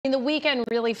The weekend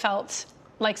really felt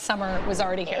like summer was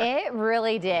already here. It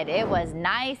really did. It was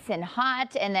nice and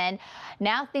hot, and then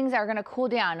now things are going to cool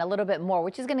down a little bit more,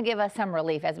 which is going to give us some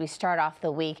relief as we start off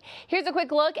the week. Here's a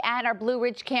quick look at our Blue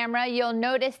Ridge camera. You'll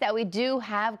notice that we do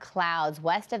have clouds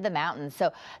west of the mountains,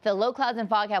 so the low clouds and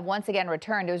fog have once again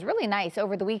returned. It was really nice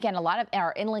over the weekend. A lot of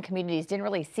our inland communities didn't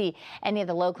really see any of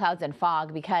the low clouds and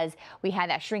fog because we had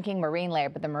that shrinking marine layer,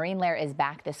 but the marine layer is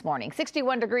back this morning.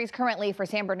 61 degrees currently for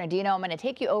San Bernardino. I'm going to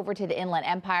take you over to the Inland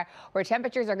Empire, where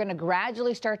temperatures are going to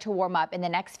gradually start to warm up in the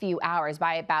next few hours.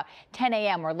 By about 10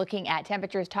 a.m., we're looking at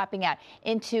temperatures topping out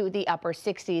into the upper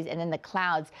 60s, and then the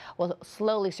clouds will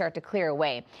slowly start to clear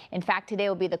away. In fact, today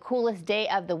will be the coolest day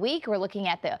of the week. We're looking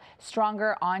at the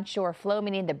stronger onshore flow,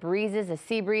 meaning the breezes, the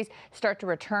sea breeze, start to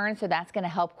return, so that's going to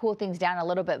help cool things down a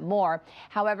little bit more.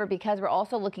 However, because we're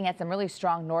also looking at some really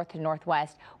strong north to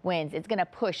northwest winds, it's going to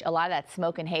push a lot of that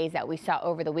smoke and haze that we saw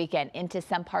over the weekend into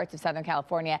some parts of Southern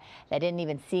California that didn't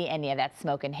even see any of that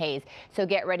smoke and haze. So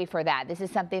get ready for that. This is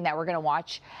something that we're going to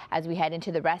watch as we head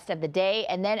into the rest of the day.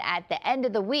 And then at the end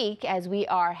of the week, as we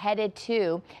are headed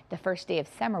to the first day of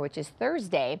summer, which is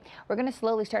Thursday, we're going to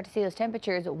slowly start to see those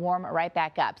temperatures warm right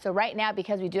back up. So right now,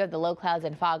 because we do have the low clouds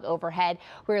and fog overhead,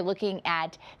 we're looking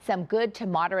at some good to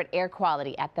moderate air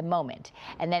quality at the moment.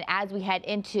 And then as we head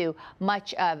into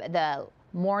much of the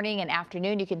morning and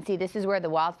afternoon, you can see this is where the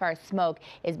wildfire smoke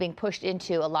is being pushed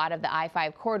into a lot of the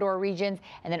I-5 corridor regions,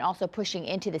 and then also pushing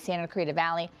into the Santa Clarita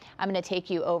Valley. I'm going to take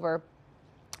you over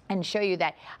and show you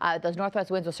that those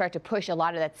northwest winds will start to push a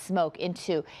lot of that smoke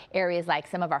into areas like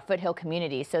some of our foothill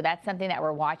communities. So that's something that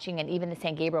we're watching, and even the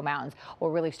San Gabriel Mountains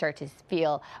will really start to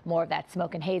feel more of that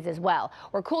smoke and haze as well.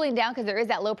 We're cooling down because there is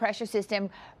that low pressure system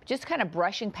just kind of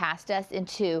brushing past us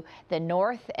into the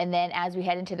north, and then as we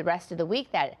head into the rest of the week,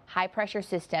 that high pressure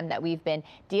system that we've been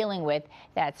dealing with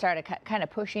that started kind of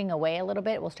pushing away a little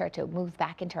bit will start to move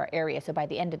back into our area. So by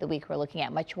the end of the week, we're looking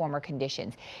at much warmer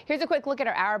conditions. Here's a quick look at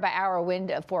our hour-by-hour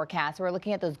wind forecast. We're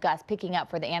looking at those gusts picking up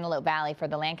for the Antelope Valley, for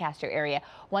the Lancaster area.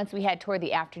 Once we head toward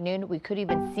the afternoon, we could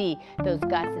even see those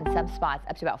gusts in some spots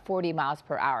up to about 40 miles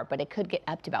per hour, but it could get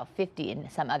up to about 50 in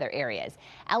some other areas.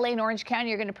 LA and Orange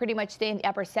County are going to pretty much stay in the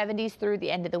upper 70s through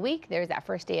the end of the week. There's that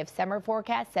first day of summer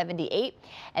forecast, 78.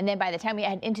 And then by the time we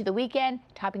head into the weekend,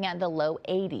 topping out in the low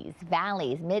 80s.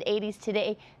 Valleys, mid 80s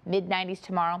today, mid 90s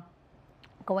tomorrow.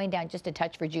 Going down just a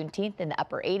touch for Juneteenth in the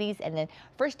upper 80s, and then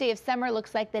first day of summer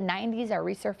looks like the 90s are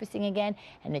resurfacing again,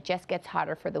 and it just gets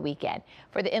hotter for the weekend.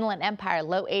 For the Inland Empire,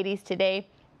 low 80s today,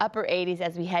 upper 80s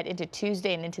as we head into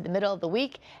Tuesday and into the middle of the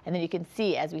week. And then you can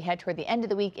see as we head toward the end of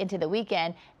the week into the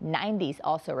weekend, 90s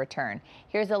also return.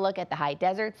 Here's a look at the high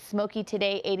desert. Smoky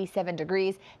today, 87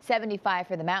 degrees, 75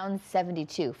 for the mountains,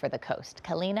 72 for the coast.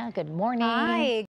 Kalina, good morning. Hi.